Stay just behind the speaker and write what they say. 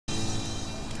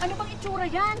Ano bang itsura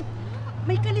yan?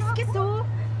 May kaliskis, oh.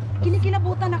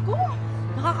 Kinikilabutan ako.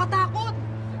 Nakakatakot.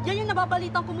 Yan yung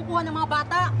nababalitang kumukuha ng mga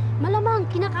bata. Malamang,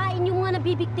 kinakain yung mga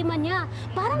nabibiktima niya.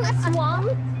 Parang aswang.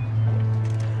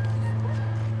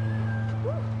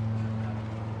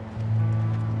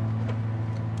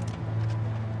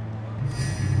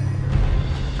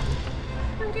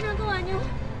 Anong ginagawa niyo?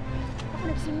 Ako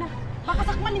nagsim na. Baka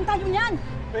sakmanin tayo niyan.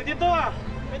 Pwede to ah.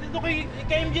 Pwede to kay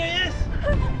MJS.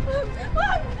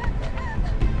 Wag!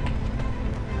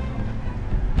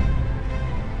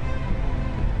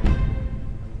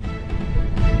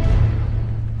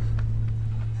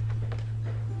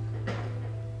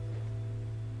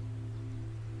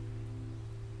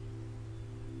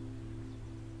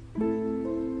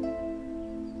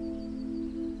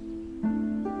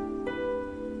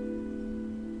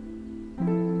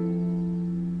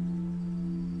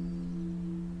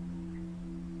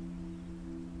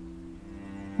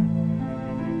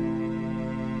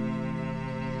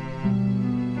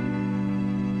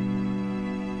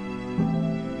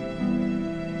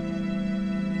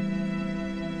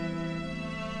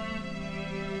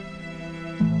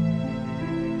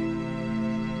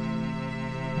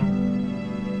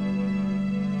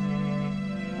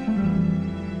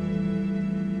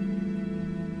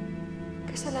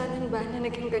 Kasalanan ba na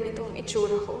naging ganito ang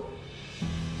itsura ko?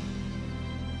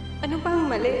 Ano ba ang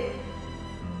mali?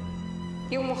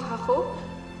 Yung mukha ko?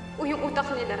 O yung utak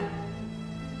nila?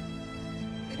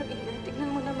 Pero ina,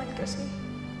 tignan mo naman kasi.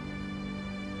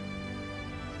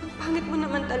 Ang pangit mo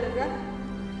naman talaga.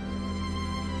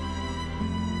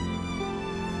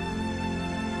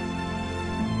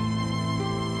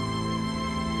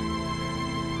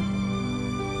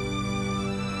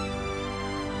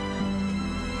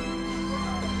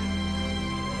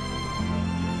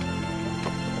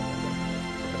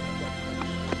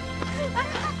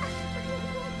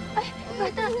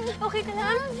 Okay ka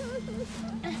lang?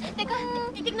 Teka,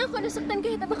 titignan ko, nasaktan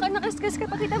ka. Baka nakaskas ka.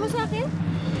 Pakita mo sa akin.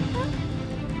 Ha?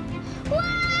 Wow!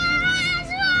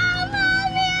 Aswang!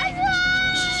 Mami!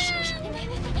 Aswang!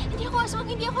 Hindi ako aswang,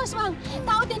 hindi ako aswang.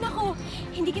 Tao din ako.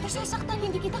 Hindi kita sasaktan,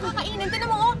 hindi kita kakainin. Tinan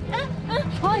mo, oh!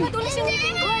 Hoy! Matulis yung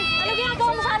ngipin ko. Ano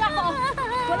ginagawa mo sa anak ko?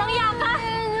 Walang iya ka?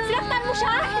 Sinaktan mo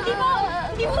siya? Hindi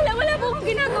mo, wala po akong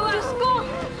ginagawa. Diyos ko!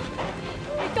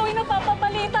 Ikaw ay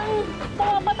napapabalitang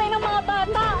pumapatay ng mga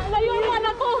bata. Layo yung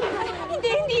anak ko.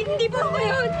 Hindi po ako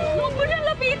yun. Huwag mo nang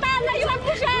lapitan. Layuan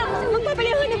mo siya.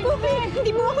 Magpapalihan ng kubig.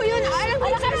 Hindi po ako yun. Alam ko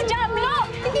sa Diablo.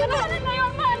 Hindi po. Layo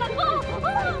ang anak ko.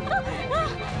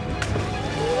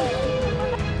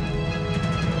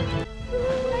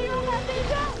 Layo ang atin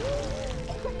siya.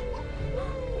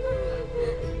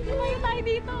 Lumayo tayo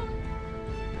dito.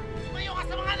 Tumayo ka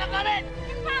sa mga anak namin!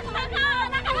 Basta ka!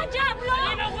 Anak ka ng Diablo!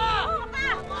 Sino ka?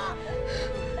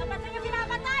 Dapat na niya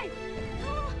pinapatay!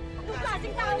 Anong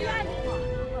klaseng tao yan?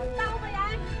 Tao ba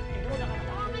yan?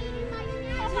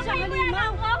 Papakain mo yan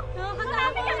ako?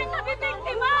 Marami kami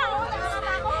nabibiktima!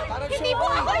 Hindi po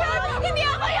ako yun! Hindi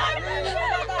ako yun!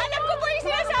 Alam ko po yung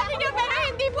sinasabi niyo, pero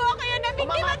hindi po ako yun!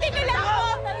 Nabiktima din nila ako!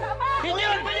 Hindi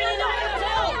yun! Panilino ko lang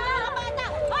sa'yo!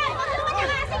 Hoy! Huwag naman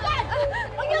matakasin yan!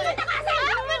 Huwag naman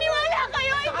matakasin! Maniwala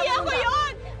kayo! Hindi ako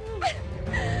yun!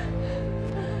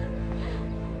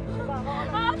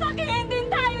 Pakihin din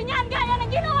tayo niyan gaya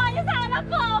ng ginawa niyo sa anak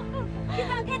ko!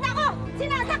 Kitang-kita ko!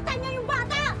 Sinasaktan niya yung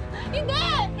bata! Hindi!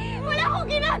 Wala akong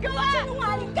ginagawa!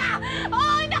 Sinungaling ka!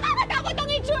 Oo, nakakatakot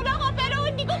ang itsura ko pero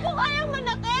hindi ko po kayang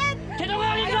manakit!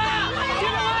 Sinungaling ka!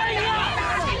 Sinungaling ka!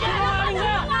 Sinungaling ka!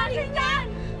 Sinungaling yan!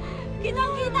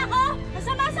 Kitang-kita ko!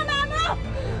 Masama-sama mo!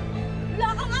 Wala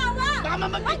kang awa! Baka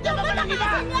mamagpigyan ka ng iba!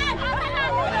 Yan!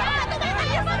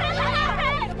 Tumatay mo na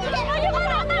natin! Hindi mo yung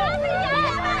matakasin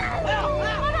yan!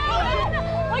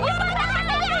 Huwag yung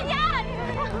matakasin yan!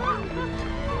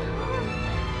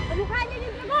 Palukahan niyo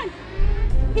yung dragon!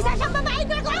 Isa siyang babaeng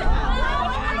dragon!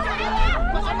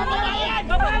 Baka babae yan!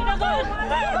 Babaeng dragon!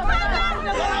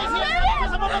 Babae siya!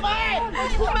 Baka babae!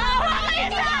 Umawa kayo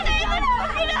sa akin!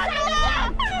 Ginagawa!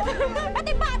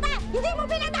 Pati bata! Hindi mo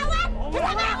pinatawad!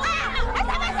 Kasama ka!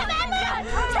 Kasama-sama mo!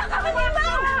 Saan ka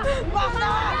matibang?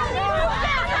 Baka!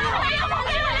 Ayaw mo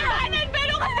kailanganan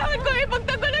pero kailangan ko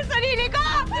ipagtanggol ang sarili ko!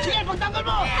 Sige, pagtanggol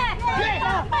mo! Sige!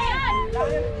 Ayan!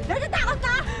 Natatakot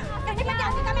ka? Kasi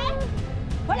madami kami?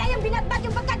 Wala yung binatbat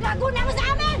yung pagkadraguna mo sa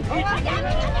amin!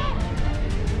 Madami kami!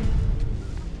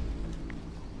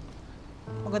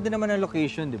 Maganda naman ang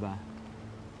location, di ba?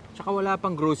 Tsaka wala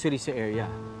pang grocery sa area.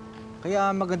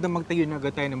 Kaya maganda magtayo na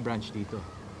agad tayo ng branch dito.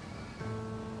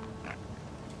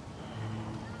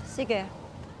 Sige.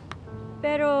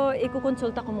 Pero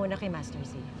ikukonsulta ko muna kay Master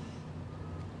Z.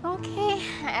 Okay,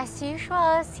 as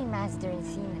usual, si Master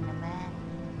Z na naman.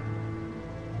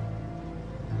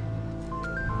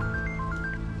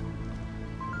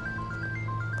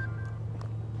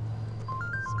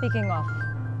 Speaking of.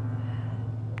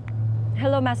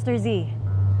 Hello, Master Z.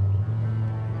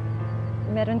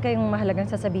 Meron kayong mahalagang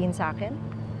sasabihin sa akin?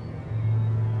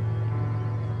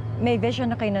 May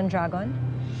vision na kayo ng dragon?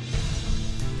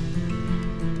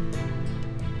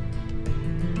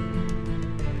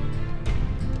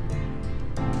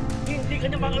 Hindi ka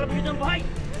na makalabunin ng buhay!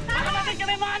 Nakalatin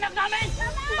kami mga anak namin!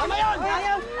 Tama yun!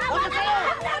 Ayaw! Huwag ka sa'yo!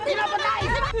 Pinapatay!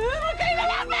 Huwag kayo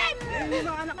lalapit!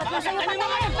 Bakasan ka ng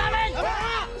mga anak namin!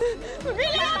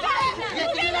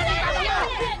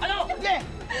 Ano?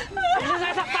 Hindi na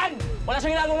nasaktan! Wala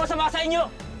siyang ginagawang masama sa inyo!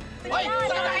 Hoy!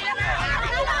 Saan na kayo?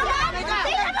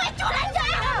 Tingnan mo itsura niya!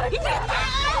 Hindi!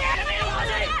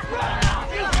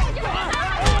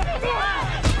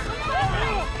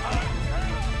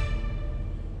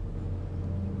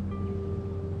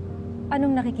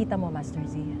 Anong nakikita mo, Master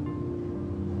Z?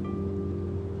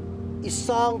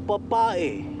 Isang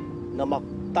babae na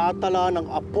magtatala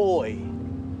ng apoy.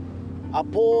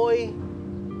 Apoy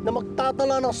na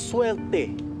magtatala ng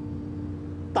swerte.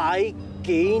 Tai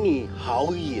Kini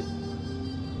Hawin.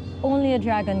 Only a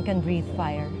dragon can breathe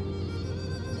fire.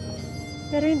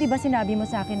 Pero hindi ba sinabi mo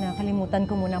sa akin na kalimutan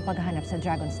ko muna ang paghahanap sa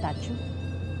dragon statue?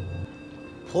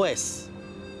 Pwes,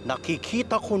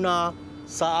 nakikita ko na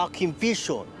sa aking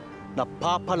vision na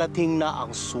papalating na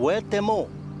ang swerte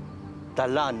mo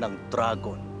dala ng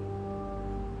dragon.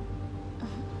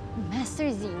 Master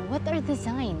Z, what are the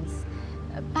signs?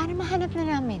 Para mahanap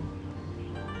na namin.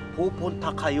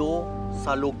 Pupunta kayo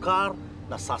sa lugar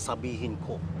na sasabihin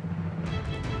ko.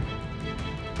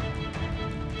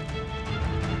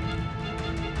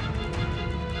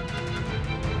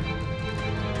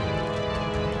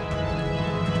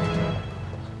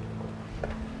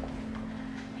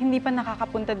 Hindi pa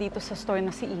nakakapunta dito sa store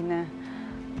na si Ina.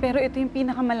 Pero ito yung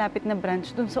pinakamalapit na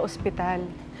branch dun sa ospital.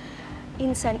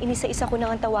 Insan, inisa-isa ko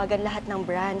nang tawagan lahat ng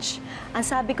branch. Ang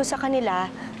sabi ko sa kanila,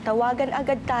 tawagan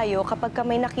agad tayo kapag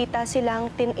may nakita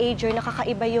silang teenager na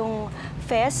kakaiba yung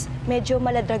fez, medyo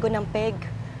maladrago ng peg.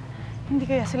 Hindi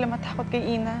kaya sila matakot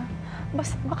kay Ina?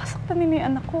 Baka saktanin mo yung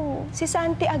anak ko. Si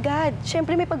Santi agad.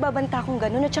 Siyempre may pagbabanta kong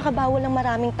ganun at saka bawal ng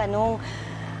maraming tanong.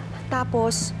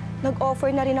 Tapos, nag-offer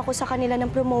na rin ako sa kanila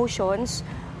ng promotions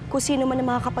kung sino man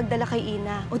ang makakapagdala kay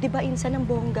Ina. O di ba, Insan, ang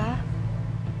bongga?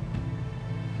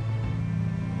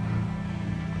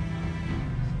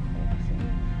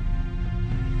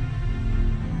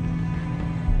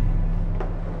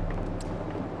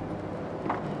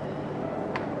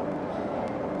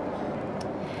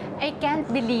 I can't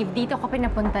believe dito ka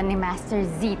pinapunta ni Master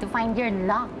Z to find your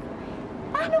luck.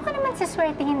 Paano ka naman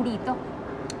saswertihin dito?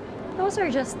 Those are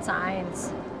just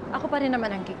signs. Ako pa rin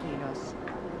naman ang kikilos.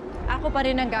 Ako pa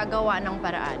rin ang gagawa ng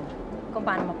paraan kung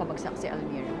paano mapabagsak si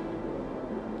Almira.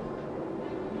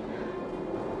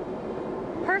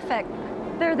 Perfect.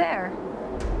 They're there.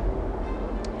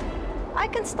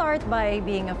 I can start by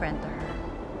being a friend to her.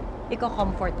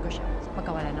 Iko-comfort ko siya sa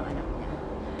pagkawala ng anak niya.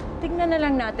 Tignan na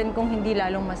lang natin kung hindi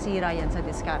lalong masira yan sa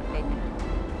diskarte niya.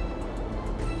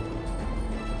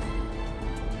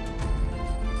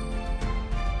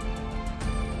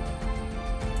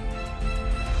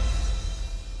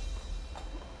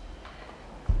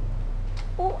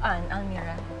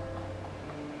 Almira.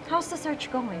 How's the search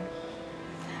going?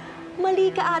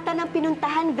 Mali ka ata ng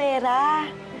pinuntahan, Vera.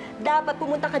 Dapat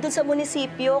pumunta ka dun sa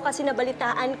munisipyo kasi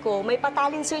nabalitaan ko, may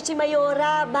pataling search si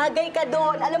Mayora. Bagay ka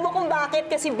doon. Alam mo kung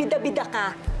bakit? Kasi bida-bida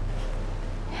ka.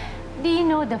 Do you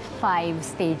know the 5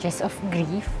 stages of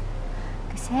grief?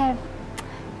 Kasi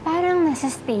parang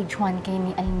nasa stage 1 kayo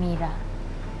ni Almira.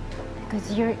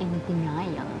 Because you're in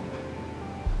denial.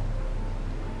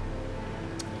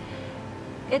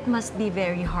 It must be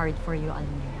very hard for you,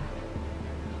 Almira.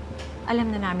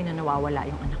 Alam na namin na nawawala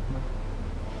yung anak mo.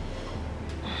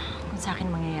 Kung sa akin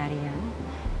mangyayari yan,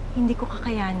 hindi ko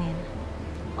kakayanin.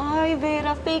 Ay,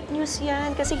 Vera, fake news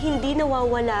yan kasi hindi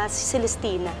nawawala si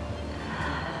Celestina.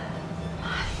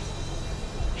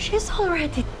 She's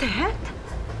already dead?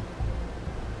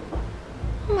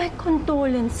 My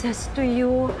condolences to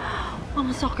you.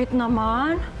 Ang sakit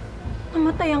naman.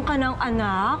 Namatayan ka ng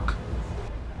anak.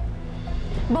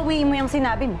 Bawiin mo yung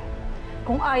sinabi mo.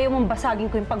 Kung ayaw mong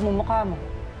basagin ko yung pagmumukha mo.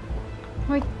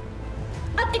 Hoy.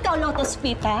 At ikaw, Lotus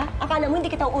Pita, akala mo hindi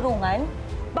kita urungan?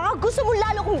 Baka gusto mo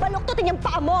lalo kong baluktutin yung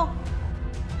paa mo!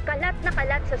 Kalat na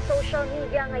kalat sa social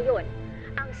media ngayon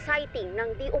ang sighting ng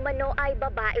di umano ay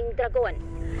babaeng dragon.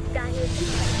 Dahil sa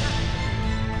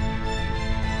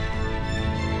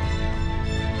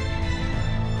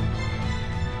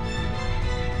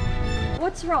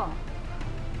What's wrong?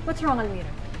 What's wrong,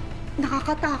 Almira?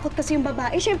 Nakakatakot kasi yung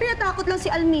babae. Siyempre, natakot lang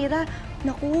si Almira.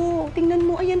 Naku, tingnan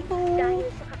mo, ayan po. dahil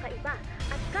sa kakaiba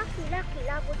at kakilakilabot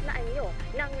kilabot na anyo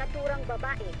ng naturang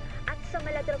babae at sa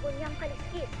maladragon niyang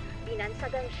kaliskis,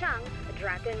 binansagan siyang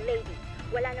Dragon Lady.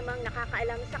 Wala namang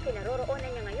nakakaalam sa kinaroroonan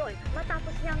niya ngayon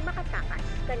matapos niyang makatakas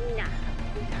kanina.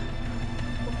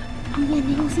 Ang yan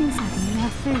na yung sinasabi ni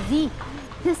Master Z.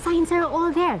 The signs are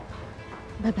all there.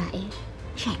 Babae,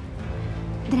 check.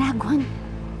 Dragon,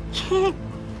 check.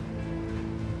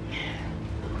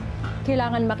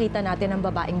 Kailangan makita natin ang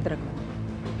babaeng dragon.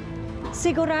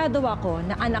 Sigurado ako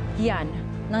na anak yan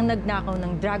ng nagnakaw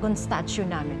ng dragon statue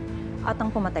namin at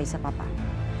ang pumatay sa papa.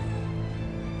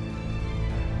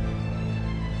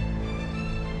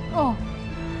 Oh.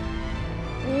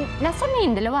 Nasaan na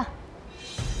yung dalawa?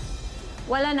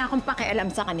 Wala na akong pakialam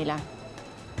sa kanila.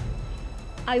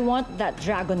 I want that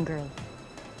dragon girl.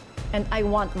 And I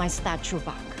want my statue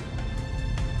back.